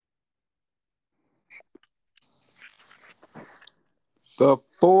The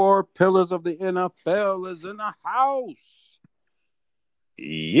four pillars of the NFL is in the house.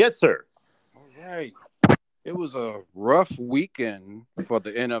 Yes, sir. All right. It was a rough weekend for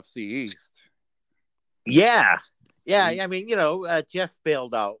the NFC East. Yeah. Yeah. We, I mean, Jeff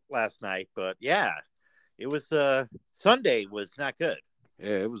bailed out last night, but yeah, it was Sunday was not good.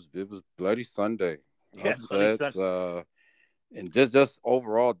 yeah, it was bloody Sunday. Yeah, bloody Upsets, Sunday. and just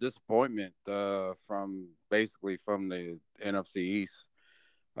overall disappointment from the NFC East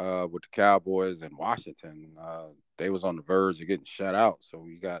with the Cowboys and Washington. They was on the verge of getting shut out. So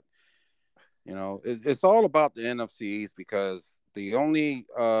we got it's all about the NFC East because the only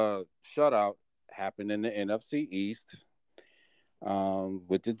shutout happened in the NFC East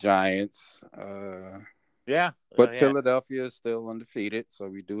with the Giants. Yeah. But Yeah. Philadelphia is still undefeated, so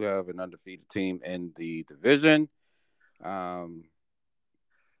we do have an undefeated team in the division. Um,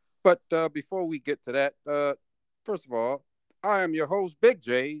 but before we get to that, first of all, I am your host, Big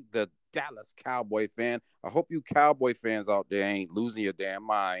J, the Dallas Cowboy fan. I hope you Cowboy fans out there ain't losing your damn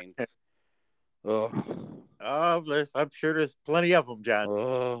minds. Ugh. Oh, I'm sure there's plenty of them,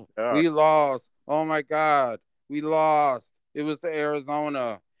 John. We lost. Oh my God, we lost. It was to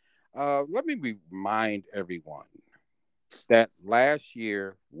Arizona. Let me remind everyone that last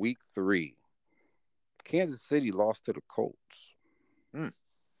year, week 3, Kansas City lost to the Colts. Hmm.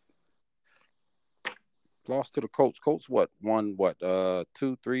 Lost to the Colts. Colts won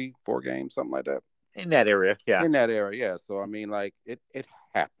 2, 3, 4 games, something like that. In that area, yeah. In that area, yeah. So I mean, like it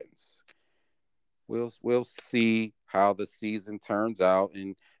happens. We'll see how the season turns out,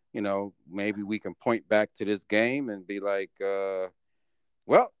 and maybe we can point back to this game and be like,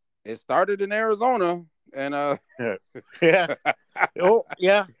 well, it started in Arizona, and Yeah. Oh,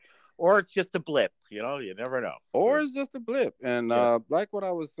 yeah. Or it's just a blip, you never know. or it's just a blip. And Yeah. like what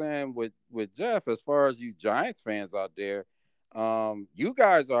I was saying with Jeff, as far as you Giants fans out there, you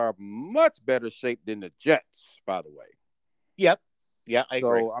guys are much better shape than the Jets, by the way. Yep. Yeah, I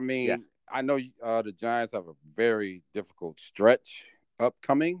agree. So I Yeah. mean, I know the Giants have a very difficult stretch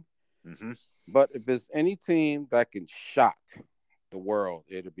upcoming, Mm-hmm. but if there's any team that can shock the world,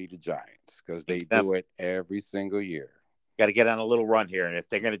 it'll be the Giants because they do it every single year. Got to get on a little run here, and if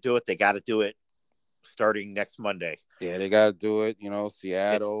they're going to do it, they got to do it starting next Monday. Yeah, they got to do it. It's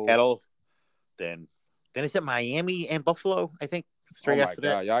Seattle. Seattle, then is it Miami and Buffalo? I think Oh straight my after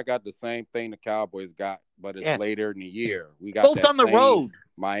that. God, y'all got the same thing the Cowboys got, but it's Yeah, later in the year. We got both that on the same road.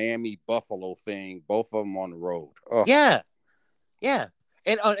 Miami Buffalo thing. Both of them on the road. Oh, Yeah, yeah.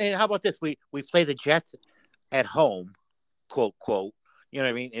 And how about this? We play the Jets at home, quote quote. You know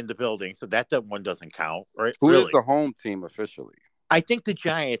what I mean, in the building, so that one doesn't count, right? who is Really, the home team officially? I think the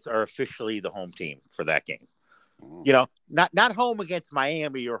Giants are officially the home team for that game. Mm. Not home against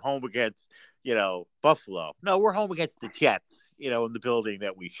Miami or home against, Buffalo. No, we're home against the Jets, in the building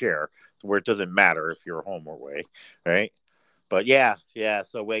that we share, where it doesn't matter if you're home or away, right? But yeah.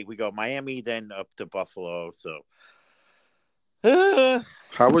 So wait, we go Miami, then up to Buffalo. So,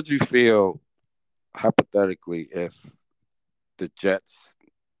 How would you feel hypothetically if the Jets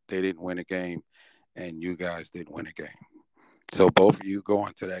they didn't win a game and you guys didn't win a game? So both of you go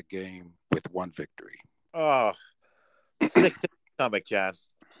into that game with one victory. oh, sick to my stomach, John.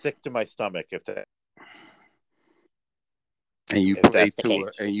 Sick to my stomach And you if play that's the to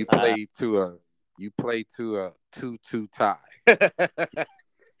case. a 2-2 tie.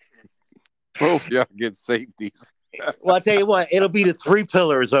 Both y'all get safeties. Well, I'll tell you what, it'll be the three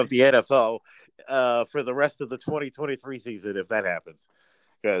pillars of the NFL for the rest of the 2023 season if that happens.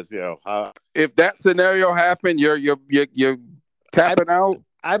 Because if that scenario happened, you're tapping out.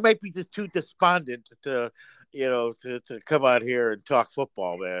 I might be just too despondent to to come out here and talk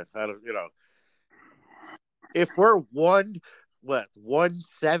football, man. I don't, if we're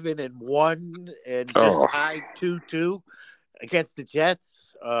 1-7-1 and just tied 2-2 against the Jets,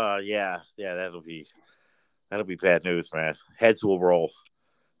 yeah, that'll be bad news, man. Heads will roll.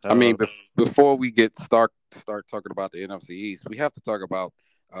 I mean, before we start talking about the NFC East, we have to talk about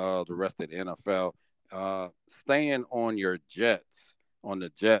the rest of the NFL. Staying on your Jets, on the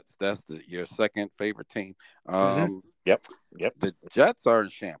Jets, that's your second favorite team. Yep. The Jets are in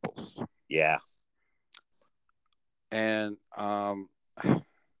shambles. Yeah. And I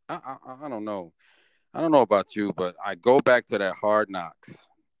don't know. I don't know about you, but I go back to that Hard Knocks,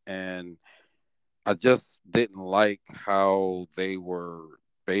 and I just didn't like how they were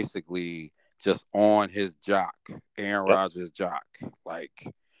basically just on his jock, Aaron Rodgers' jock. Like,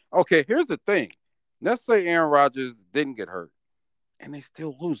 okay, here's the thing. Let's say Aaron Rodgers didn't get hurt, and they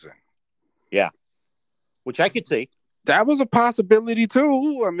still losing. Yeah, which I could see. That was a possibility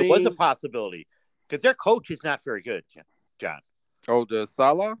too. I mean, it was a possibility because their coach is not very good, John. Oh, the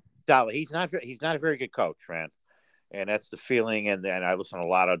Salah. Dolly, he's not a very good coach, man. And that's the feeling. And then I listen to a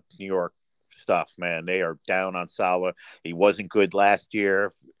lot of New York stuff, man. They are down on Salah. He wasn't good last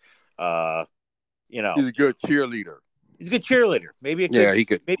year. Uh, you know, He's a good cheerleader. he's a good cheerleader. Maybe a Yeah, good he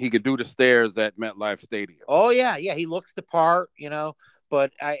could maybe. he could do the stairs at MetLife Stadium. Oh yeah, yeah. He looks the part,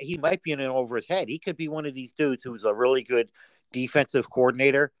 but he might be in it over his head. He could be one of these dudes who's a really good defensive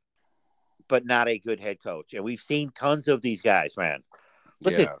coordinator, but not a good head coach. And we've seen tons of these guys, man.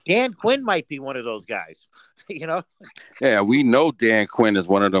 Listen, Yeah, Dan Quinn might be one of those guys. you know, yeah. We know Dan Quinn is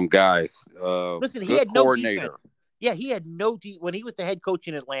one of them guys. listen, he Good had no coordinator. defense. Yeah, he had when he was the head coach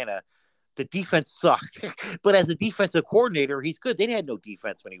in Atlanta. The defense sucked, but as a defensive coordinator, he's good. They had no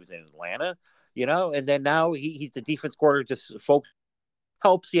defense when he was in Atlanta, and then now he's the defense coordinator. Just folks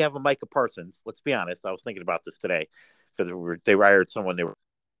helps you have a Micah Parsons. Let's be honest. I was thinking about this today because they hired someone. They were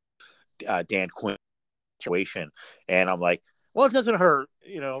Dan Quinn situation, and I'm like, well, it doesn't hurt.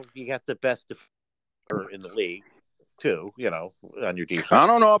 You got the best defender in the league too. On your defense. I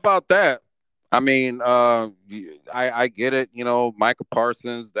don't know about that. I mean, I get it. Micah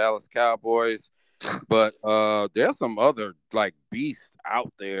Parsons, Dallas Cowboys, but there's some other like beasts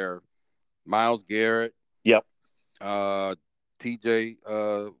out there. Miles Garrett, Yep. uh, T.J.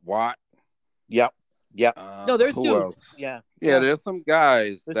 Watt. Yep. Yep. No, there's Who dudes. else? Yeah. Yeah, Yeah. there's some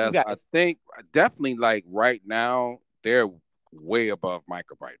guys There's some that's I guys. think definitely like right now they're way above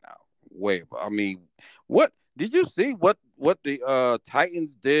Micah right now. Way above. I mean, what did you see? What the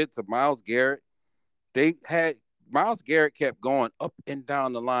Titans did to Miles Garrett? They had Miles Garrett kept going up and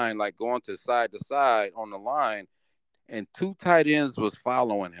down the line, like going to side on the line, and two tight ends was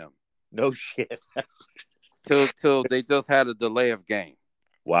following him No shit. till they just had a delay of game.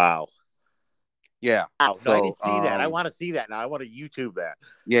 Wow. Yeah. Wow. No, I So didn't see that. I want to see that now. I want to YouTube that.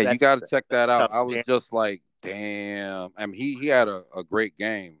 yeah, you got to check That's that out. I was outstanding. just like, damn. I mean, he had a great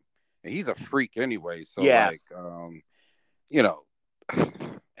game, and he's a freak anyway. So Yeah. like, you know,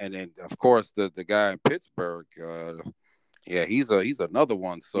 and then of course the guy in Pittsburgh, yeah, he's another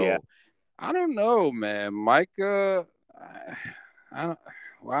one. Yeah. So I don't know, man. Micah, I don't.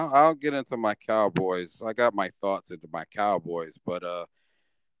 Well, I'll get into my Cowboys. I got my thoughts into my Cowboys, but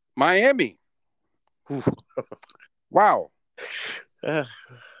Miami. Wow. Uh,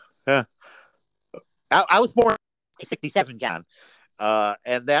 uh, I was born in 67, John.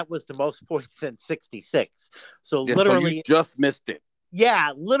 And that was the most points since 66. So Yeah, so you literally, just missed it.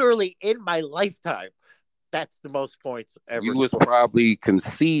 yeah, literally in my lifetime, that's the most points ever You was scored. probably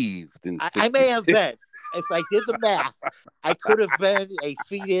conceived in I may have been. '66. If I did the math, I could have been a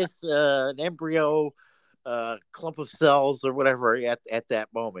fetus, an embryo, clump of cells or whatever at that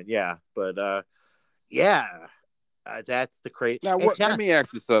moment. Yeah. But yeah, that's the crazy. Now, And what? Let John, me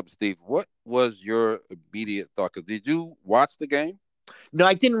ask you something, Steve. What was your immediate thought? Because did you watch the game? no,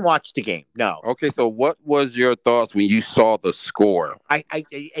 I didn't watch the game. No, Okay, so what was your thoughts when you saw the score?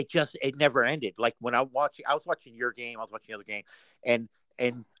 it never ended. Like when I was watching your game, I was watching the other game, and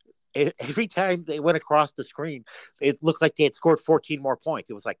every time they went across the screen, it looked like they had scored 14 more points.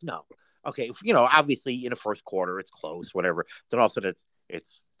 It was like, no, okay, obviously in the first quarter it's close, whatever. Then all of a sudden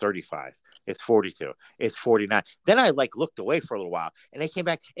it's 35, it's 42, it's 49. Then I like looked away for a little while, and they came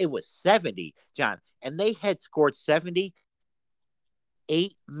back. It was 70, John, and they had scored 70.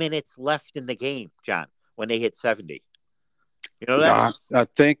 8 minutes left in the game, John, when they hit 70. You know that? I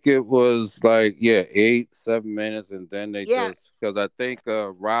think it was like, yeah, 8, 7 minutes, and then they Yeah. just because I think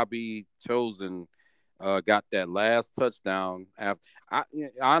Robbie Chosen got that last touchdown. After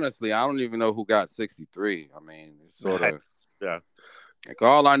honestly, I don't even know who got 63. I mean, it's sort of Yeah. like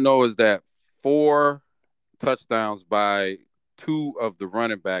all I know is that four touchdowns by two of the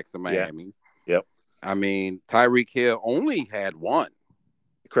running backs in Yeah. Miami. Yep. I mean, Tyreek Hill only had one,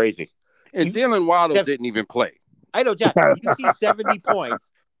 Crazy. and Jalen Waddle didn't even play. I know, John. You see 70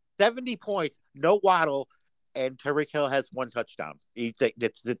 points, 70 points, no Waddle, and Tyreek Hill has one touchdown. You think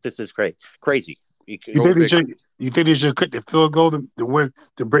this is crazy? Crazy. You think they should? You think they should cut the field goal to win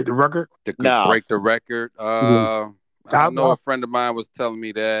to break the record? To No. break the record. Yeah. I know a friend of mine was telling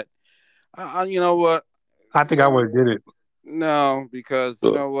me that. You know what? I think I would have did it. No, because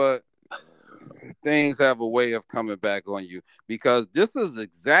you know what? Things have a way of coming back on you. Because this is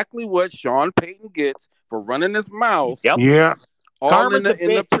exactly what Sean Payton gets for running his mouth. Yep. Yeah. All in the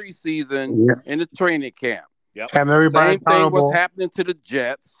preseason, in the training camp. Yep. Having everybody Same thing was accountable. happening to the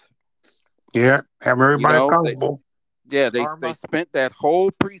Jets. Yeah. Having everybody accountable. They spent that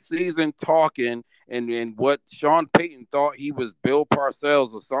whole preseason talking and what Sean Payton thought he was Bill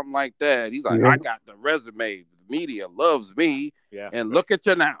Parcells or something like that. He's like, I got the resume. The media loves me. Yeah. And look at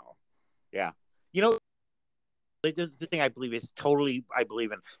you now. Yeah. You know, this thing I believe is totally I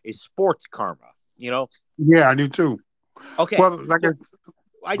believe in is sports karma. You know. Yeah, I do too. Okay, Well, like so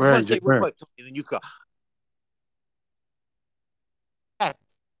I go just want ahead, to say go real ahead. quick, Tony, and then you go.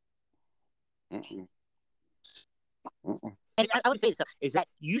 Mm-mm, mm-mm. And I would say this is that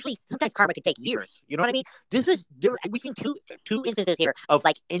usually sometimes karma can take years. You know what I mean? This was there. We've seen two instances here of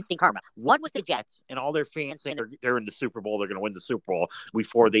like instant karma. One was the Jets and all their fans saying they're in the Super Bowl, they're going to win the Super Bowl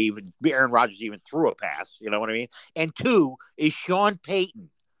before they even Aaron Rodgers even threw a pass. You know what I mean? And two is Sean Payton.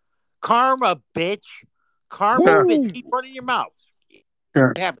 Karma, bitch. Karma, Yeah, bitch. Woo! Keep running your mouth.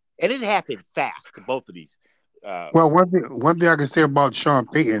 yeah. It happened, and it happened fast to both of these. Uh, Well, one thing I can say about Sean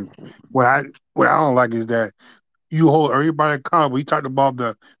Payton, what I what I don't like is that you hold everybody accountable. We talked about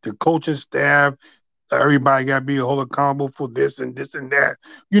the coaching staff. Everybody got to be held accountable for this and that.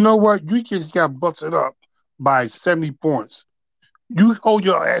 You know what? You just got busted up by 70 points. You hold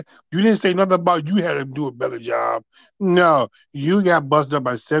your ass. You didn't say nothing about you had to do a better job. No, you got busted up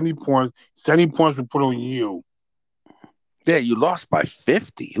by 70 points. 70 points were put on you. Yeah, you lost by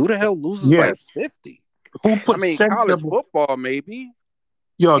 50. Who the hell loses by Yeah. 50? Who I put mean, 70 college up? football, maybe.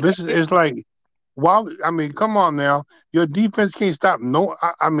 Yo, and, this is and it's like, wow. I mean, come on now. Your defense can't stop. No,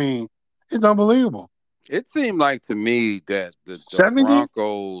 I mean, it's unbelievable. It seemed like to me that the 70?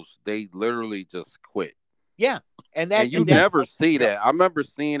 Broncos, they literally just quit. yeah, and And that you and that. never see Yep. that. I remember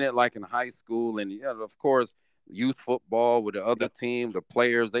seeing it like in high school, and yeah, of course, youth football with the other Yep. team, the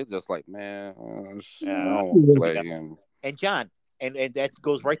players, they just like, man, I Uh, don't want to yeah. play. And And John, and that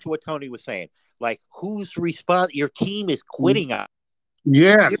goes right to what Tony was saying. Like, who's response? Your team is quitting on.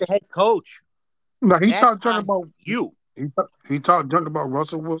 You're the Yes. head coach. No, he That's talked junk on about you. he talked junk about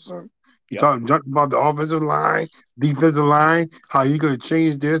Russell Wilson. He Yep. talked junk about the offensive line, defensive line, how you gonna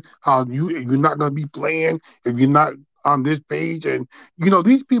change this, how you're not gonna be playing if you're not on this page. And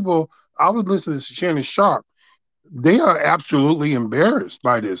these people. I was listening to Shannon Sharp. They are absolutely embarrassed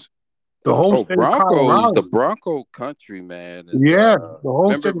by this. The whole oh, state of Broncos, the Colorado. Bronco country, man, is Yeah, the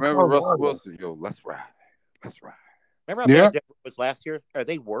whole state of remember Russell Colorado. Wilson, yo, let's ride. Let's ride. Remember how Yeah, bad Denver was last year? Are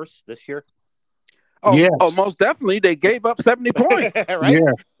they worse this year? Oh, yeah, oh, most definitely they gave up 70 points. Right?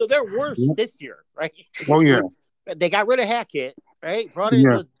 yeah. So they're worse this year, right? Oh yeah, With they got rid of Hackett, right? Brought in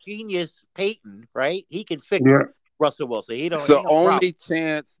yeah, the genius Peyton, right? He can fix yeah. Russell Wilson. He It's don't the ain't no problem. only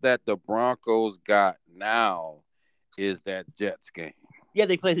chance that the Broncos got now is that Jets game. Yeah,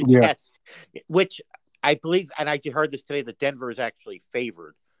 they play the Yeah. Jets, which I believe, and I heard this today that Denver is actually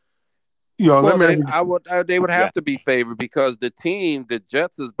favored. Let Well, me ask you. they would Yeah, have to be favored because the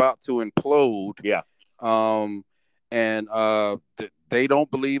Jets is about to implode. yeah. Um, and they don't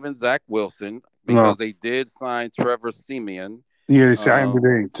believe in Zach Wilson No. because they did sign Trevor Simeon. Yeah, they signed Um,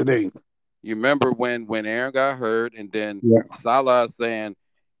 today. Today. you remember when Aaron got hurt, and then Yeah. Salah saying,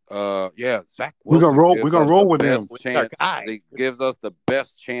 yeah, Zach We're gonna Wilson roll. We're gives gonna us the roll with best him With our chance. guy. They gives us the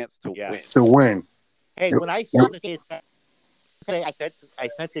best chance to Yeah. win. to win. Hey, Yep. when I saw Yep. the thing today, I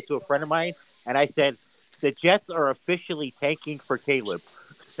sent it to a friend of mine, and I said the Jets are officially tanking for Caleb.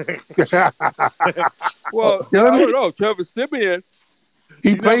 Well, Yeah, I don't know. Trevor Simeon, he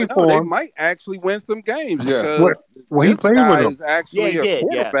you never played know. They for him. might actually win some games Yeah. Well, because he this played with guy him. is Yeah, he actually a did.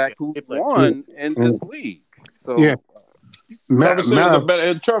 Yeah, quarterback yeah. who's He played. Yeah. won in Mm. this league. Yeah. So, Trevor Simmons a Matter.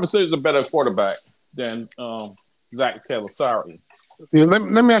 better. Trevor Simmons a better quarterback than Zach Taylor. Sorry. Yeah, let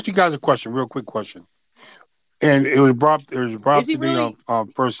me ask you guys a question, real quick question. And it was brought Is up he today really?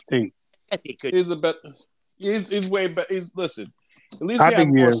 on first take. Yes, he could. He's a better. He's way better. He's listen. At least I he have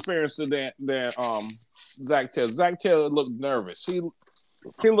think he more is. experience than Zach Taylor. Zach Taylor looked nervous. He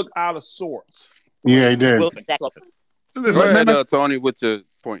looked out of sorts. Yeah, he Wait, did. Wilson, Zach Wilson. go Let ahead, me- Tony, with your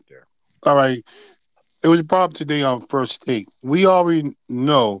point there. all right. It was brought up today on first take. We already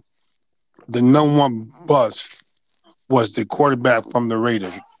know the number one bust was the quarterback from the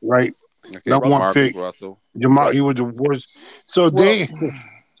Raiders, right? Okay, Number one Russell. Jamarcus pick, Russell. Jamal. Right. He was the worst. So Well, they,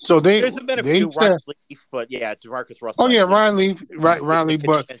 so they, There's been a they few Ryan said, Leaf, but yeah, Demarcus "Oh Russell, I yeah, believe, Ryan Leaf, right, is Ryan the Leaf."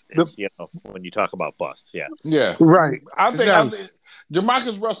 But consensus. When you talk about busts, yeah, yeah. right, I exactly. think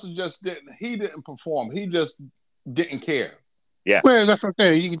Jamarcus Russell just didn't. He didn't perform. He just didn't care. yeah. Well, that's what I'm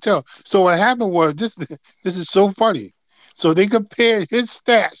saying. You can tell. So what happened was this. This is so funny. So they compared his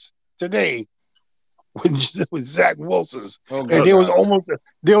stats today with Zach Wilson's, Oh and good Oh, God.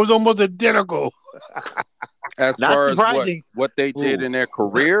 they was almost identical. As not far as surprising. what they did Ooh. in their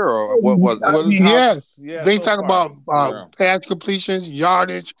career, or what was it? What is how? Yeah, Yeah, they so talk far. about Yeah. pass completions,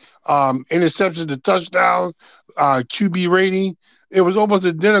 yardage, interceptions to touchdowns, QB rating. It was almost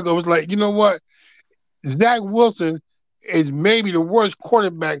identical. It was like, you know what? Zach Wilson is maybe the worst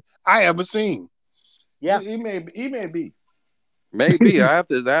quarterback I ever seen. Yeah, He may be. Maybe I have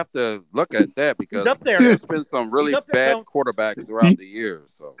to look at that He's because up there. Yeah, there's been some He's really up there, bad Tone. quarterbacks throughout the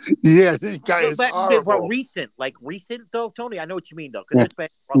years. So yeah, this guy But, is but horrible. recent, like recent though, Tony. I know what you mean though, because Yeah, there's been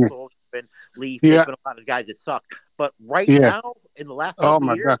yeah, Russell, there's been Leaf, there's yeah, been a lot of guys that suck. But right yeah. now, in the last Oh couple of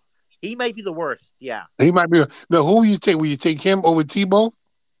my God, years, he may be the worst. Yeah, he might be. The who you take? Will you take him over Tebow?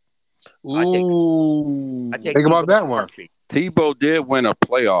 I take Ooh. I take Think about Tebow in that a one. heartbeat. Tebow did win a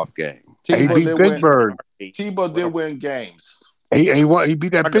playoff game. He Tebow beat did Take win. Tebow in a Pittsburgh. heartbeat. Tebow did Well, win games. He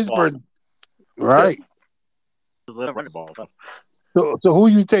beat that run the ball. Pittsburgh. Right. Just let him run the ball. So who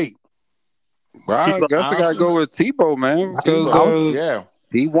you take? Well, I Tebow. guess I gotta Honestly, go with Tebow, man, because I Tebow. would, Yeah.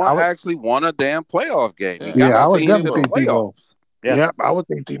 he I would, actually won a damn playoff game. He Yeah. got yeah, the I would team to definitely the take Tebow. Tebow. playoffs. Yeah, Yep, I would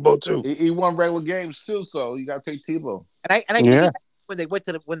take Tebow too. He won regular games too, so you got to take Tebow. and I think Yeah, he, when they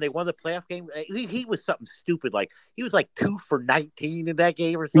won the playoff game, he was something stupid like he was like 2 for 19 in that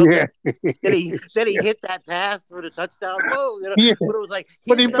game or something. yeah, Then he hit that pass for the touchdown. Whoa, yeah. but it was like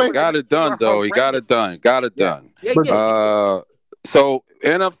But his He numbers got it were done though. He got horrendous. it done. Got it Yeah, done. yeah, he but did. He did. So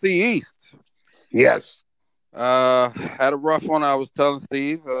NFC East. yes, Had a rough one. I was telling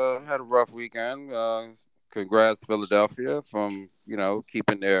Steve. Had a rough weekend. Congrats, Philadelphia, from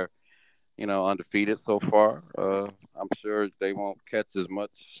keeping their undefeated so far. I'm sure they won't catch as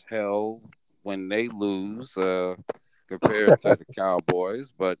much hell when they lose compared to the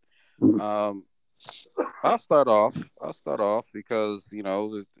Cowboys. But um, I'll start off because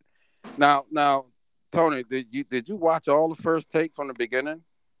now, Tony, did you watch all the first take from the beginning?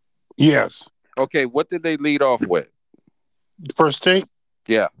 yes. Okay, what did they lead off with? First take.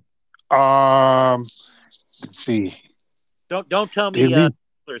 Yeah. Let's see. Don't tell They me lead.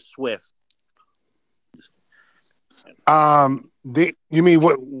 Taylor Swift. They. You mean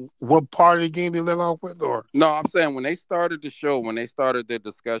what part of the game they live off with, or No, I'm saying when they started the show, when they started their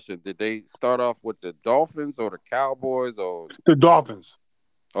discussion, did they start off with the Dolphins or the Cowboys the Dolphins?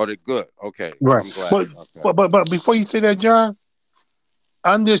 or the good? Okay, Right. I'm glad. But Okay. but before you say that, John,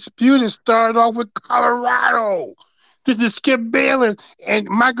 Undisputed started off with Colorado. This is Skip Bayless and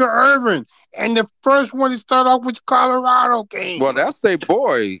Michael Irvin. And the first one to start off with Colorado Well, game. that's their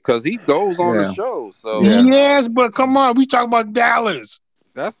boy because he goes on the Yeah. show. So Yeah. Yes, but come on, we talk about Dallas.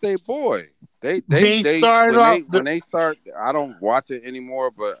 that's their boy. They they They they started when they off when they start. I don't watch it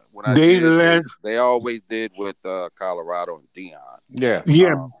anymore, but when I they did, they led they always did with Colorado and Dion. Yeah.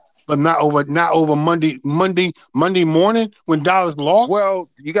 yeah, Um, but not over Monday morning when Dallas lost. well,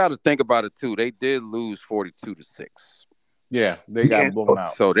 you got to think about it too. They did lose 42-6. Yeah. They Yeah, got blown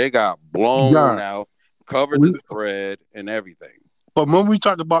out. So they got blown John. out, covered the We spread and everything. But when we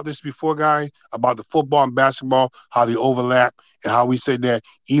talked about this before, guys, about the football and basketball, how they overlap, and how we said that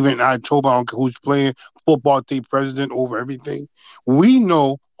even in October, I don't care who's playing, football take president over everything. We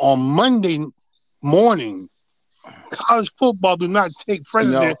know on Monday morning, college football do not take No,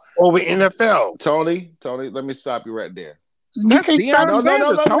 president over NFL. Tony, let me stop you right there. You That's can't stop Deion me.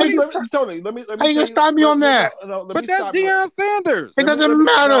 Sanders, How Tony. you, Tony, let me how you tell gonna you. stop me on No, that? no, let But me that's stop you. Deion Sanders. It Let doesn't me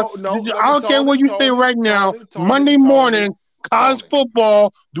matter. no, let I me don't care what you say right now. Monday Tony, morning, college Tony.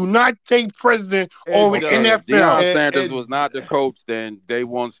 football do not take president It over Okay, does. if NFL. Deion Sanders It was not the coach, then they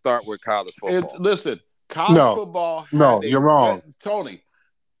won't start with college it football. listen. College No, football no, had a you're wrong. Tony.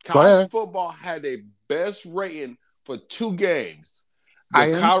 Go College ahead. football had a best rating for two games. The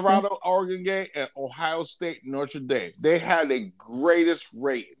I understand. Colorado Oregon game and Ohio State Notre Dame. They had the greatest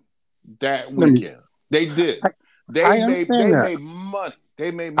rating that Let me. weekend. They did. I, I understand They that. made money.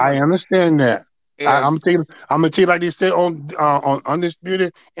 They made I money. understand that. And I'm gonna tell you like they said on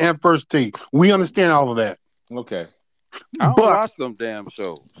Undisputed and First Take. We understand all of that. okay, I don't But watch them damn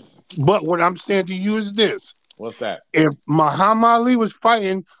shows. what I'm saying to you is this: what's that? if Muhammad Ali was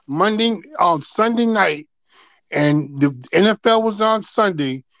fighting Monday on Sunday night and the NFL was on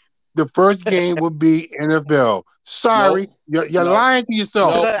Sunday, the first game would be NFL. Sorry, Nope. you're Nope. lying to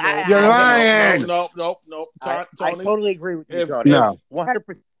yourself. Nope. Good. Nope. You're Nope. Hey, Nope. Nope. lying. Nope. Nope. Nope. I Tony, totally agree with you, if Tony. No,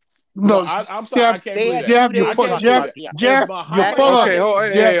 100%. no, no, I'm sorry, Jeff, I can't They believe had that. Jeff, 2 days to talk Believe Jeff, about that. Deion. If Jeff, you're Muhammad full of Okay, it.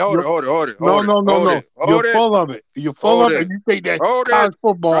 Ali, Jeff, hey, hold it, you're hold it, hold it, no, hold it, no, no, hold no. it, You're hold it, full of it. You're full hold of it. it, And you think that hold it. college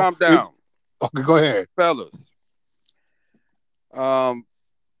football Calm is down, okay. Go ahead. fellas. Um,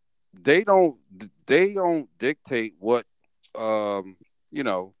 they don't they don't dictate what um you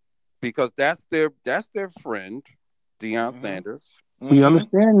know because that's their friend, Deion mm-hmm, Sanders. We mm-hmm.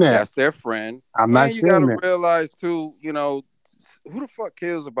 understand that. That's their friend, I'm not and you got saying to that. realize too. Who the fuck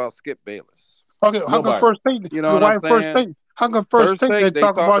cares about Skip Bayless? Okay, how come Nobody. first take? You know Okay, what I'm why first saying? take? How come first First take? They take, they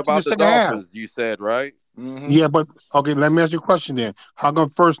talk talked about you the about the second half. Dolphins. You said right. Mm-hmm. Yeah, but okay, let me ask you a question then. How come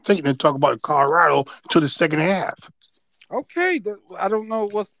first take then talk about Colorado to the second half? Okay, I don't know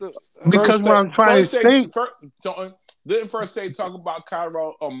what's the Because First what take, I'm trying to first take, say, first, Tony, Didn't First Say talk about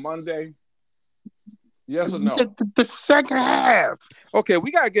Colorado on Monday? Yes or no? The second half. Okay,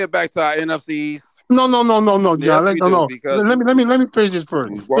 we gotta get back to our NFCs. No, Yes, John. we do No. because Let me finish this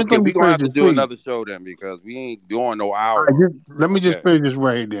first. okay, Let me we're gonna finish have to this, do please. another show then because we ain't doing no All right, hour. let me just Okay. finish this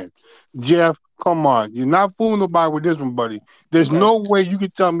right then. Jeff, come on. You're not fooling nobody with this one, buddy. There's Okay. no way you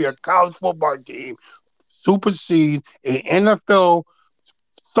can tell me a college football game supersedes an NFL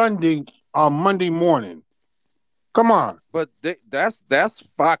Sunday on Monday morning. Come on. But that's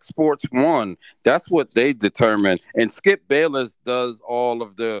Fox Sports One. That's what they determine. And Skip Bayless does all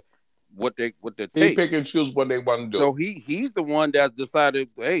of the what the He pick tapes. and choose what they want to do. So he's the one that's decided,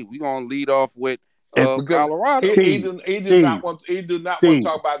 hey, we're gonna lead off with If Because Colorado. Steve, he did Steve, not want to Steve,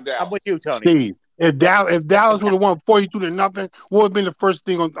 talk about I'm with you, Dallas. Tony. Steve. Yep. If Yep. Dallas would have won 42-0, what would have been the first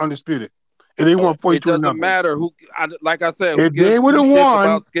thing on Undisputed? If they won It 42 to doesn't nothing. matter who, like I said, who If gives they would two have shits won,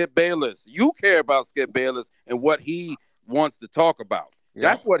 about Skip Bayless. You care about Skip Bayless and what he wants to talk about. Yeah.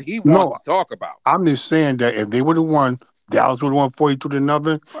 That's what he wants no, to talk about. I'm just saying that if they would have won, Dallas would have won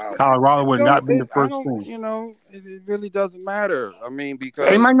 42-0. Well, Colorado it would don't. not been the I first don't. thing. It really doesn't matter. I mean, It might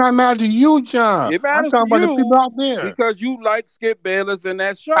because not matter to you, John. it I'm matters to talking about the people you out there. because you like Skip Bayless in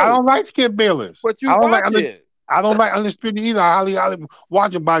that I show, don't like Skip Bayless. but you I don't like watch it I don't like Undisputed either. I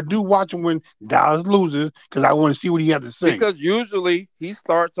watch him, but I do watch him when Dallas loses because I want to see what he has to say. because usually he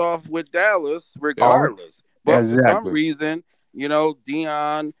starts off with Dallas Yeah. Always, regardless. But for some exactly. reason,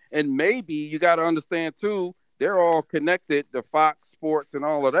 Dion, and maybe you got to understand too, they're all connected to Fox Sports and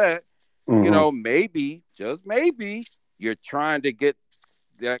all of that. Hmm. Maybe, just maybe, you're trying to get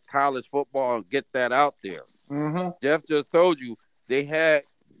that college football and get that out there. Mm-hmm. Jeff just told you they had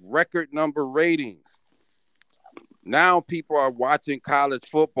record number ratings. Now people are watching college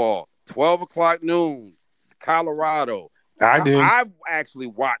football. 12 o'clock noon, Colorado. I did. I've actually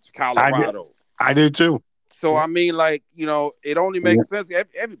watched I did. Colorado. I did too. So Yeah. I mean, like, it only Yeah. makes sense.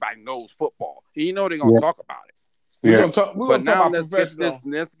 Everybody knows football. You know they're gonna Yeah. talk about it. Yeah. We're But gonna talk now about professional.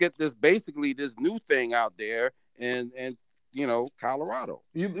 let's get this basically this new thing out there and Colorado.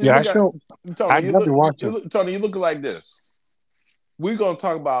 You Yeah. look at I Tony. definitely watched him. Tony. You look like this. We're gonna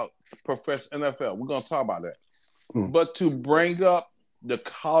talk about professional NFL. We're gonna talk about that. Mm. But to bring up the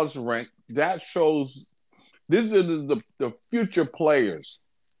college rank, that shows these are the future players.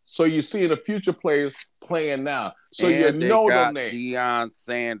 So you see the future players playing now. So you And they know those got names. Deion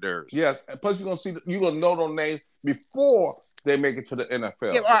Sanders. Yes. Plus you're gonna know those names before they make it to the Yeah,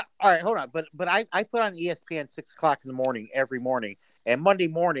 NFL. all right, hold on. But I put on ESPN 6 o'clock in the morning every morning, and Monday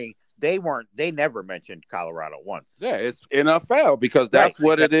morning they never mentioned Colorado once. Yeah, it's NFL because Right, that's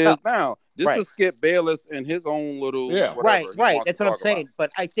what that's it is tough. now. This Right, is Skip Bayless and his own little Yeah. right, whatever he right. wants to That's what I'm talk about. saying.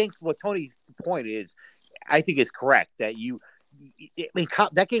 But I think what Tony's point is, I think is correct that I mean,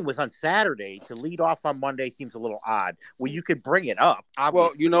 that game was on Saturday. To lead off on Monday seems a little odd. Well, you could bring it up, Well, you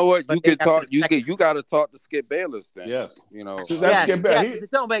obviously, know what? but You then could after talk. the second, You got to talk to Skip Bayless then. Yes. You know, See, that's yeah, Skip yeah, Bayless. because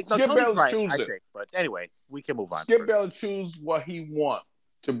it don't make no. Skip Tony's Bayless right, I chooses it. think. But anyway, we can move on. Skip Bayless choose what he wants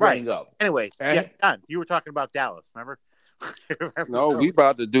to Right. bring up. Anyway, yeah, And Don, you were talking about Dallas, remember? no, we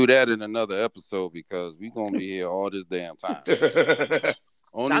about to do that in another episode because we gonna be here all this damn time.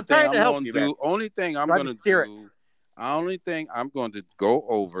 I'm trying to help you, man. Only thing I'm Trying to gonna steer it. do, only thing I'm going to go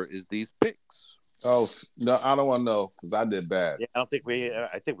over is these picks. oh no, I don't want to know because I did bad. Yeah, I don't think we.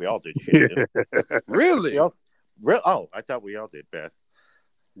 I think we all did shit. Didn't we? Really, Oh, I thought we all did bad.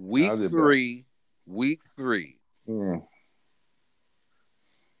 week I did bad. three, week three, Mm.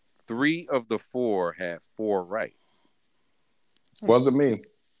 3 of the 4 had 4 right. Wasn't me.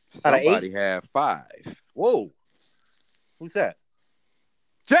 Out of 8? Somebody had 5. Whoa, who's that?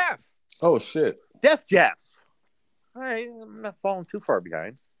 Jeff. Oh shit. Def Jeff. All right, I'm not falling too far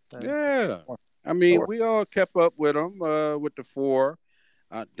behind. Yeah. I mean, we all kept up with them with the 4.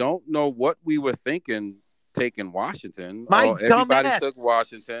 I don't know what we were thinking taking Washington. My Everybody dumbass. took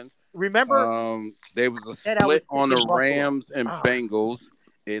Washington. Remember There was a that I was split on the thinking Buffalo. Rams and Ah. Bengals,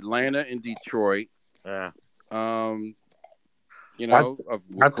 Atlanta and Detroit. Yeah. Of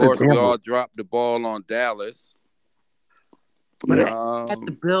I took course, we Tampa. all dropped the ball on Dallas. But Yeah. I had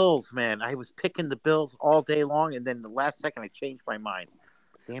the Bills, man. I was picking the Bills all day long, and then the last second I changed my mind.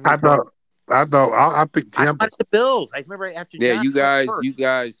 Damn it, I picked I Tampa. wanted the Bills. I remember after Yeah, John you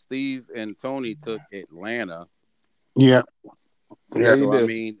guys, Steve and Tony took Atlanta. Yeah. Yeah, Yeah. you So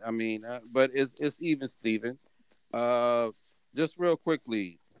did. but it's even Steven. Just real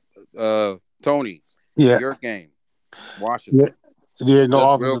quickly, Tony, Yeah. your game, Washington. Yeah. No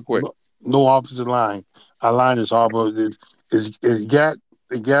Just real offensive. quick. No offensive line. Our line is horrible. It got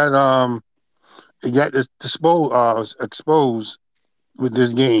exposed with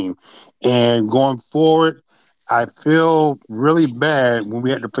this game, and going forward, I feel really bad when we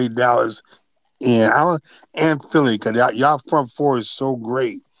had to play Dallas and and Philly because y'all front four is so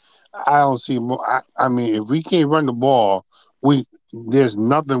great. I don't see more. I mean, if we can't run the ball, we there's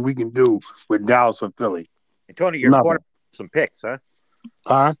nothing we can do with Dallas or Philly. And Tony, your Nothing. quarterback some picks, huh?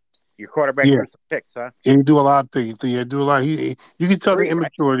 Huh? Your quarterback Yeah. threw some picks, huh? He do a lot of things. He do a lot. You can tell the Three, right?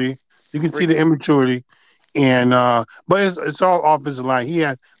 immaturity. You can see Three. the immaturity, and but it's all offensive line. He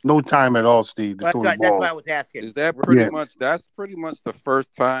had no time at all, Steve, to Well, throw the that's why ball. I was asking. Is that Three. pretty Yeah. much? That's pretty much the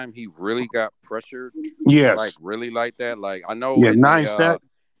first time he really got pressured, like Yes. really like that. Like I know Yeah. 9 sacks.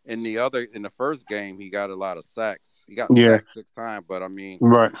 in the first game he got a lot of sacks. He got Yeah. sacked 6 times, but I mean,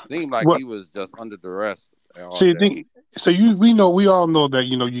 Right. seemed like What? he was just under duress all So day. we all know that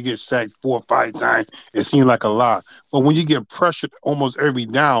you get sacked 4 or 5 times. It seems like a lot, but when you get pressured almost every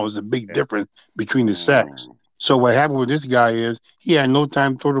down, is a big Yeah. difference between the sacks. Mm. So what happened with this guy is he had no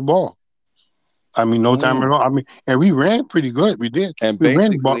time to throw the ball. I mean, no time at Mm. all. I mean, and we ran pretty good. We did. And We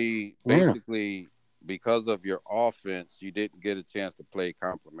ran the ball. Yeah, because of your offense, you didn't get a chance to play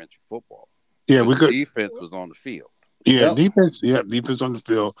complimentary football yeah, because we your could. defense was on the field. Yeah, Yep. defense. Yeah, defense on the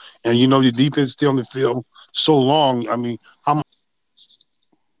field, and your defense stay on the field so long. I mean, how much?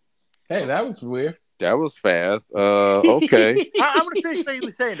 Hey, that was weird. That was fast. Okay, I'm going to finish what he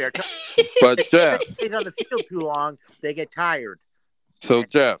was saying there. but They Jeff. stays on the field too long, they get tired. So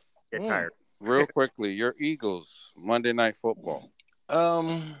And Jeff, get Mm. tired. real quickly, your Eagles Monday Night Football.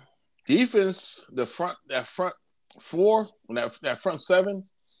 Um, defense, that front four, that front seven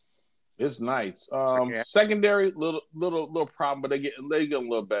is nice. Yeah. Secondary, little problem, but they get a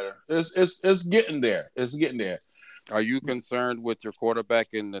little better. It's getting there. It's getting there. Are you concerned with your quarterback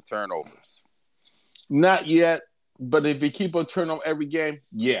in the turnovers? Not yet, but if you keep on turning on every game,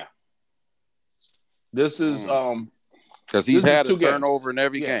 yeah. This is Because he's this is had a two turnover in games.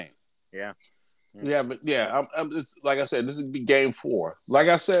 every Yeah. game. Yeah. Yeah, but yeah, I'm just like I said, this would be game four. Like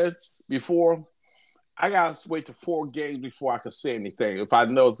I said before, I gotta wait to 4 games before I can say anything. If I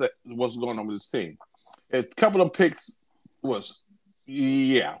know that what's going on with this team, a couple of picks was,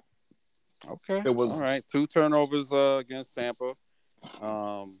 yeah, Okay, it all was, right. 2 turnovers against Tampa.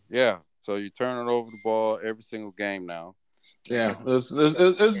 Yeah. So you're turning over the ball every single game now. yeah, it's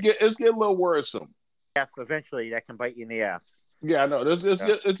getting a little worrisome. Yes, eventually that can bite you in the ass. Yeah, I know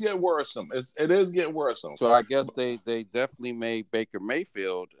Yeah. it's getting worrisome. It is getting worrisome. So I guess they definitely made Baker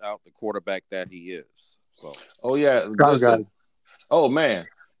Mayfield out the quarterback that he is. So Oh yeah, God got listen. Oh man,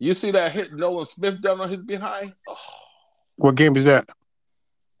 you see that hit Nolan Smith down on his behind? what game is that?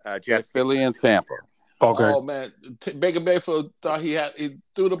 it's Jets. Philly and Tampa. Okay, Oh man, Baker Mayfield thought he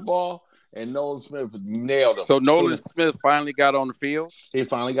threw the ball, and Nolan Smith nailed him. So Soon Nolan as Smith finally got on the field. he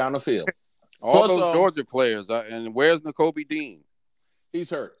finally got on the field. All Plus, those Georgia players, and where's N'Kobe Dean? he's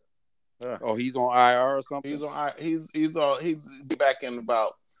hurt. Oh, he's on IR or something. He's back in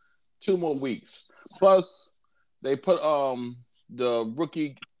about 2 more weeks. Plus, they put the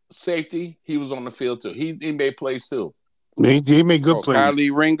rookie safety. He was on the field too. He made plays too. he made good Oh, plays.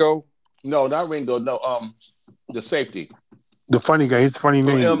 Kylie Ringo. No, not Ringo. No, the safety The funny guy, his funny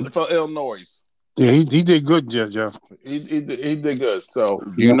name. from Illinois. Yeah, he did good, Jeff. He did good. So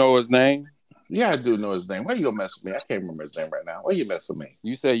Do you Yeah, know his name? yeah, I do know his name. Why you gonna mess with me? I can't remember his name right now. Why you mess with me?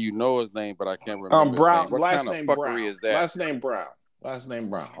 You say you know his name, but I can't remember his name. Brown. What Last kind of name fuckery Brown. is that? Last name Brown. Last name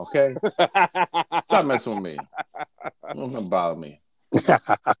Brown. Okay, stop messing with me. Don't bother me.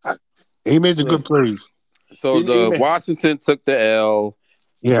 he made some good Listen, plays. So he the made, Washington took the L.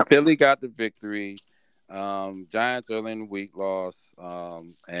 Yeah, Philly got the victory. Giants early in the week loss.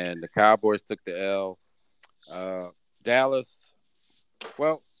 And the Cowboys took the L. Dallas.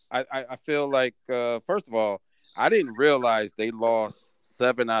 Well, I feel like first of all, I didn't realize they lost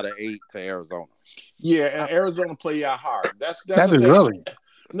 7 out of 8 to Arizona. yeah, and Arizona play y'all hard. That's that the is thing. early.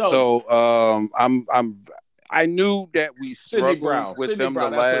 No, So I knew that we Sidney struggled Brown. with Sidney them the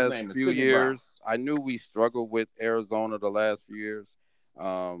Brown. That's what his last name is. few Sidney Brown. years. I knew we struggled with Arizona the last few years.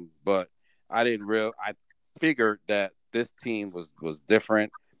 But I didn't real I figured that this team was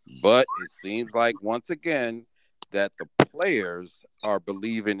different. But it seems like once again that the players are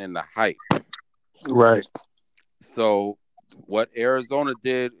believing in the hype. Right. So what Arizona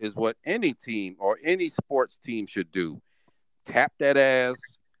did is what any team or any sports team should do. Tap that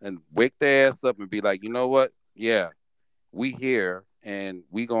ass and wake their ass up and be like, you know what? Yeah, we here and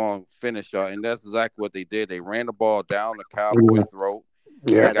we gonna finish y'all. And that's exactly what they did. They ran the ball down the Cowboys' Yeah, throat.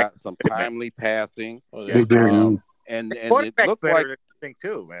 They yeah, Yeah, got some timely passing. Oh they yeah. did. Um, and it quarterback's looked like better than I think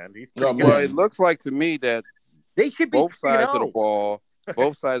too, man. He's Oh pretty well, good. it man. looks like to me that They should be both 3 sides of the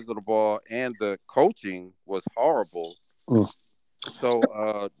 0. ball, and the coaching was horrible. Mm.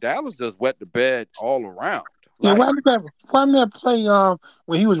 So Dallas just wet the bed all around. Yeah, Right. why did that play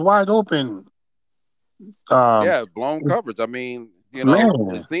when he was wide open? Um, Yeah, blown coverage. I mean, it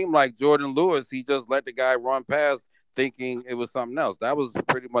man, seemed like Jordan Lewis. He just let the guy run past, thinking it was something else. That was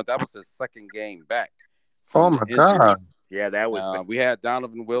pretty much that was his second game back oh from the my injury. God, Yeah, that was bad. We had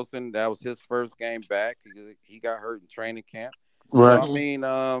Donovan Wilson. That was his first game back. He got hurt in training camp. So right? I mean,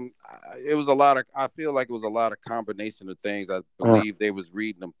 it was a lot of. I feel like it was a lot of combination of things. I Uh, believe they was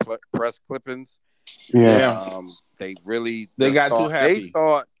reading them press clippings, yeah, and Yeah, they really they just got too they happy.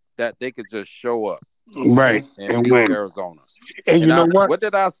 thought that they could just show up right, and and beat win. Arizona. And you And know what? what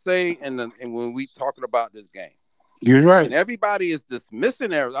did I say and when we talking about this game? You're right. And everybody is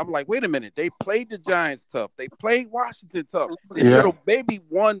dismissing Arizona. I'm like, wait a minute. They played the Giants tough. They played Washington tough. They should Yeah, Yeah, have maybe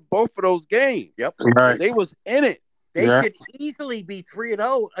won both of those games. Yep. right. They was in it. They Yeah, should easily be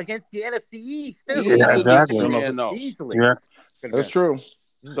 3-0 against the NFC East too. yeah, Easily exactly. son 3 of and 0. Easily. Yeah, Could have that's been. true.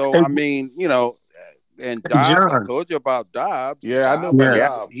 So hey, I mean, and hey, Dobbs, I John. told you about Dobbs. Yeah, I know Dobbs about Yeah, Yeah.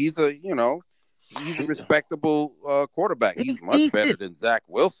 Dobbs. he's a He- respectable quarterback. He's He's much better decent. than Zach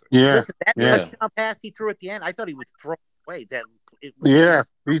Wilson. yeah, Listen, that yeah, yeah, touchdown pass he threw at the end, I thought he was throwing away. yeah.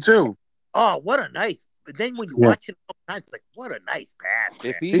 Me too. Oh, what a nice. But then when you Yeah, watch it a couple times, it's like, what a nice pass,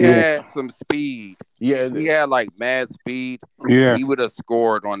 If man. he he, yeah, had some speed, yeah, if he had like mad speed, yeah. he would have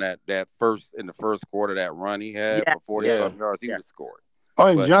scored on that first in the first quarter. That run he had Yeah, for 40 yeah, yeah. something yards, he yeah. would have scored. Oh,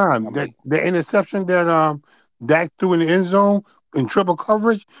 and But I John, that mean, the interception that Dak threw in the end zone in triple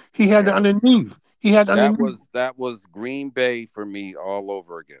coverage, he had the Yeah. underneath. He had that underneath. was that was Green Bay for me all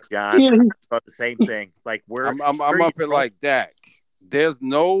over again. John, Yeah, I thought the same thing. Like, where I'm are you up at throwing? like Dak. There's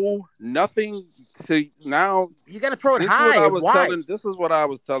nothing to now. You got to throw it high and wide. This is what I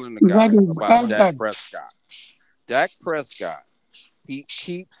was telling the he had guys his about Dak back. Prescott. Dak Prescott, he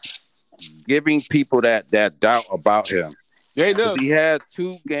keeps giving people that doubt about him Yeah, he because does. he had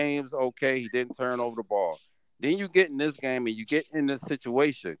two games. Okay, he didn't turn over the ball. Then you get in this game and you get in this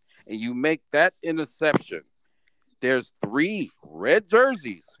situation and you make that interception. There's three red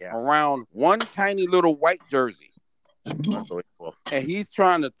jerseys Yeah, around one tiny little white jersey, unbelievable. and he's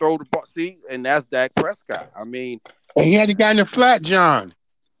trying to throw the ball. See, and that's Dak Prescott. I mean, And he had the guy in the flat, John.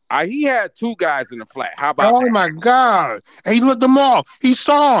 he had two guys in the flat. How about Oh that? my God. And he looked them off. He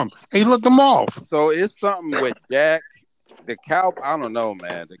saw him. And he looked them off. So it's something with Dak, the cow. I don't know,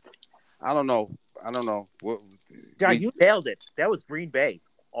 man. I don't know. I don't know. John, We you nailed it. That was Green Bay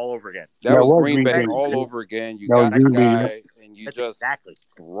all over again. That That was was Green Green Bay Bay. all That over again. You was got That's, the Green Bay. guy and you that's just exactly.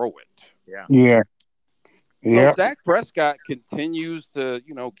 throw it. Yeah. Yeah. So Yeah. Dak Prescott continues to,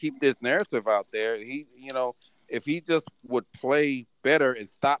 keep this narrative out there. If he just would play better and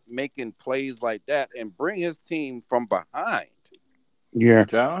stop making plays like that and bring his team from behind. Yeah.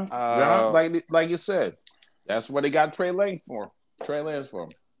 John, Uh, like you said, that's what they got Trey Lance for. Trey Lance for him.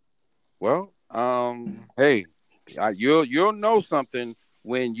 well, hey, you'll know something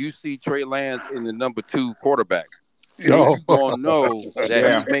when you see Trey Lance in the number two quarterback. Then Oh, you gonna know that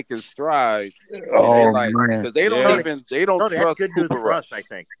Yeah, he's making strides, and they oh like man. because they don't yeah. Tony, even they don't Tony, that's trust good news Cooper for us, I Rush.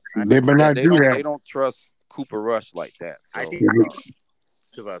 think. They better Yeah, not they do don't that. they don't trust Cooper Rush like that. I So think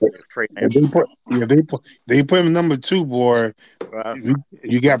of us if Trey If Lance they is put, yeah, they put him number two, boy. uh,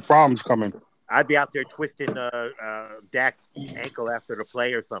 You got problems coming. I'd be out there twisting Dak's ankle after the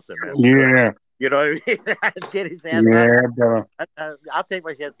play or something, man. Yeah, You know what I mean? Get his ass out. yeah, brother. I'll take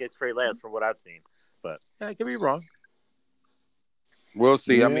my chance against Trey Lance from what I've seen. But I could be wrong. we'll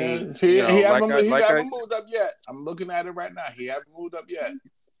see. I Yeah, mean, he like I haven't moved up yet. I'm looking at it right now. He haven't moved up yet.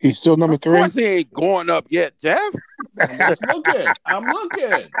 He's still number of three. course he ain't going up yet, Jeff. I'm just looking. I'm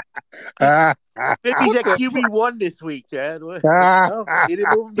looking. He, Ah, ah, maybe he's What at the QB1 this week, man. ah, No, ah. he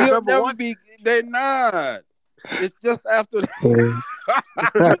didn't move him to he'll number never one. be. They're not. It's just after.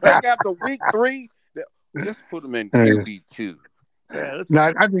 You think after week three, let's put him in QB2. Yeah, that's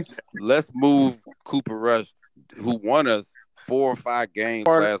No, I think Let's move Cooper Rush, who won us 4 or 5 games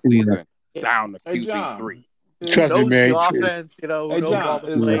part of last yeah. season, down to Hey QB3. John. who Trust Is me, knows the man. offense, who hey knows all John. the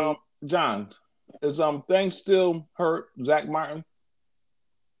Is Yeah. plays. John. Is things still hurt Zach Martin?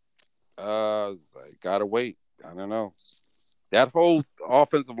 Gotta wait. I don't know. That whole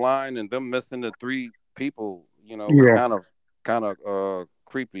offensive line and them missing the three people, was Yeah. kind of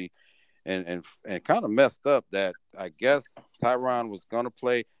creepy and kind of messed up. That I guess Tyron was gonna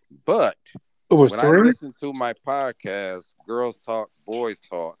play, but It was when I three. listened to my podcast, Girls Talk, Boys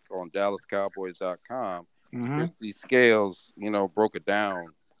Talk on DallasCowboys.com, Mm-hmm. Christy Scales, broke it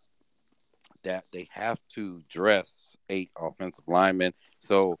down that they have to dress 8 offensive linemen.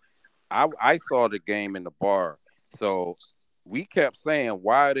 So I saw the game in the bar. So we kept saying,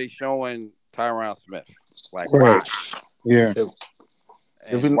 why are they showing Tyron Smith? Like, Right. why? Yeah.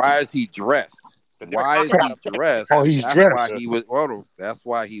 If And why is he dressed? But they were Why is talking he about him. dressed? Oh, he's That's why dressed. he was. Well, that's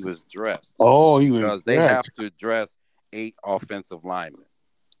why he was dressed Oh, he was because they dressed. have to dress 8 offensive linemen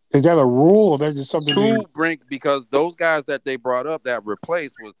Is that a rule or that's just something they? to bring because those guys that they brought up that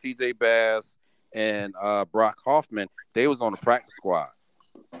replaced was T.J. Bass and Brock Hoffman. They was on the practice squad,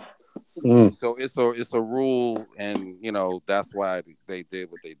 Mm. so it's a rule, and that's why they did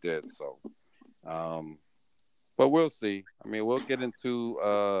what they did. So, um, but we'll see. I mean, we'll get into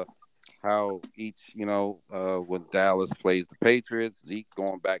how each, when Dallas plays the Patriots, Zeke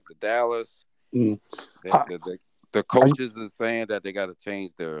going back to Dallas. Mm. The, How, the, the, the how, you- coaches is saying that they got to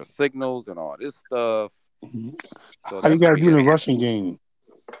change their signals and all this stuff. So how you that's going guys to do be in the interesting. rushing game?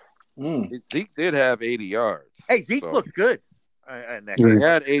 Mm. Zeke did have 80 yards. Hey, Zeke So looked good in that Yeah. he game.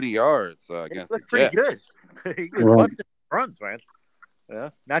 had 80 yards He against the looked pretty good. Jets. He was Right. busting runs, man. Yeah,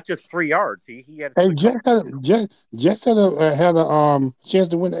 not just 3 yards. He had Hey, a couple. Jets had a chance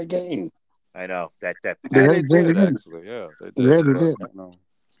to win that game. I know that They Yeah, had, pass. they they did did. actually. Yeah, they Yeah, did. they But did.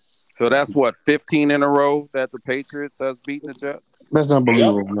 so that's what 15 in a row that the Patriots has beaten the Jets. That's Yep.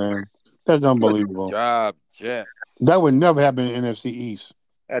 unbelievable, man. That's Good unbelievable. job, Jets. That would never happen in NFC East.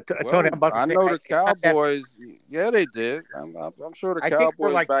 Tony, I'm Well, about to I say know the it's not that. Cowboys. Yeah, they did. I'm sure the I think we're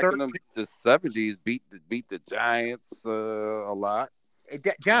Cowboys like back in 13. the '70s beat the Giants a lot.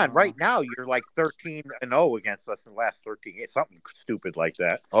 John, Uh, right now you're like 13-0 against us in the last 13 years. Something stupid like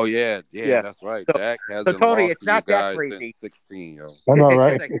that. oh yeah, Yeah. that's right. So, Dak so hasn't Tony, lost it's to you not that guys since crazy. 16, yo. I know,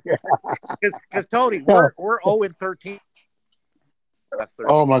 right? Because Tony, Yeah. we're 0-13 last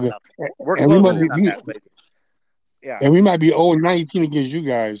Oh 13. my God. So we're And we close must in be Who? on that, lady. Yeah, and we might be 0-19 against you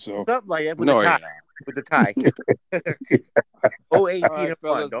guys. So something like that with the No, tie. you're not. With the tie. All 0-18 right, and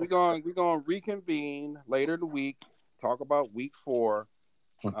one. fellas, we're gonna reconvene later in the week. Talk about week 4.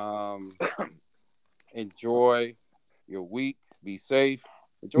 Um, enjoy your week. Be safe.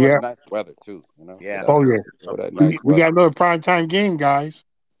 Enjoy the yeah. nice weather too. So Yeah. that Oh yeah. enjoy that We, nice we got weather. another prime time game, guys.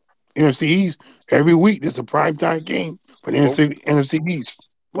 NFC East every week. This is a prime time game for the Well, NFC East.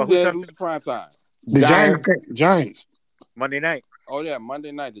 Well, who's that? who's Who's the prime time? The Giants. Giants. Giants. Monday night? Oh yeah,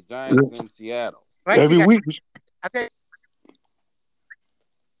 Monday night. The Giants in Seattle. I Every think week. I think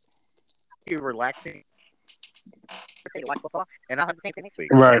you're relaxing. To watch football, and I'll have the same thing next week.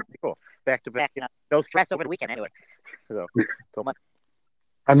 Right. Cool. Back to back. No stress over the weekend anyway. So much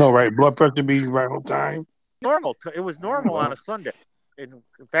I know, right? Blood pressure be right on time. normal. It was normal on Well, a Sunday, and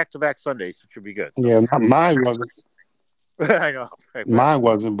back to back Sundays should be good. So Yeah, not mine wasn't. I know. Right, well, Mine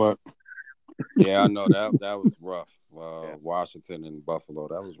wasn't, but yeah, I know that was rough. yeah. Washington and Buffalo,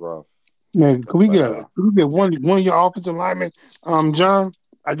 that was rough. man, But can we get one of your offensive linemen, John?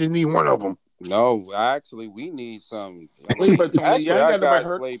 I just need one of them. no, actually, we need some. I Wait, mean, but Tony, you actually, ain't our got nobody guys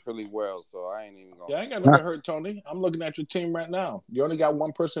hurt. played pretty well, so I ain't even You gonna. ain't got nobody hurt, Tony. I'm looking at your team right now. You only got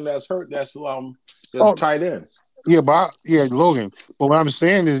one person that's hurt. That's the Oh, tight end. yeah, yeah, Logan. But what I'm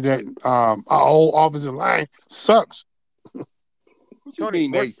saying is that our whole offensive line sucks. What you Tony,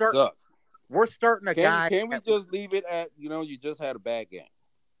 mean they suck? we're starting a Can guy. can we just leave it at you just had a bad game?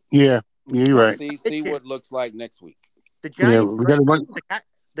 Yeah, yeah, you're Tony, right. See what it looks like next week. the Yeah, Giants. we got to run.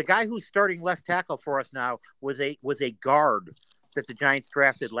 The guy who's starting left tackle for us now was a guard that the Giants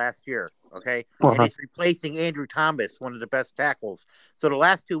drafted last year. Okay, and Uh-huh. he's replacing Andrew Thomas, one of the best tackles. So the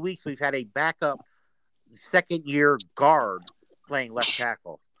last 2 weeks we've had a backup second year guard playing left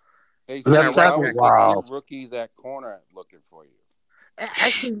tackle. Hey, And our Left Steve, right how tackle. was tackle. the three Wow. rookies at corner looking for you?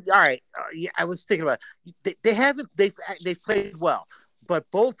 Actually, all right. Yeah, I was thinking about they haven't they've played well, but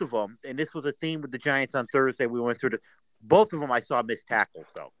both of them, and this was a theme with the Giants on Thursday. We went through both of them. I saw missed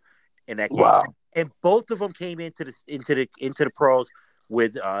tackles though in that game, Wow. and both of them came into the pros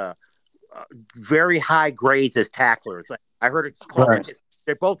with very high grades as tacklers. I heard it's called Right. like this.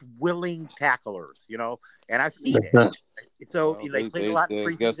 They're both willing tacklers, and I've seen That's it. right. So Well, they played a lot in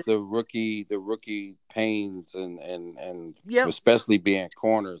they guess preseason. the rookie pains and Yep. especially being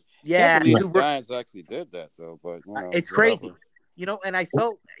corners. Can't Yeah, believe Right. the Giants actually did that though, but it's crazy. whatever. And I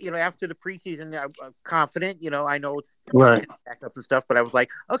felt, after the preseason, confident. I know it's Right. backups and stuff, but I was like,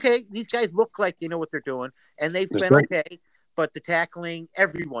 okay, these guys look like they know what they're doing, and they've That's been right. okay. But the tackling,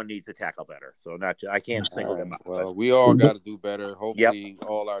 everyone needs to tackle better. So I can't single All them right. out. But Well, we all got to do better. yep, Hopefully,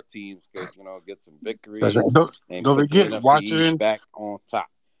 all our teams could, get some That's right. victories and Don't put the forget NFC East Washington. back on top.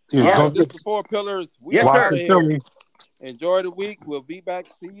 Yeah, All yes, right, don't this forget is the Four Pillars. We yes, are sir. out of Washington, here. Philly. Enjoy the week. We'll be back.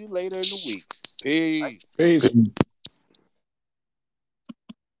 See you later in the week. Peace. Peace.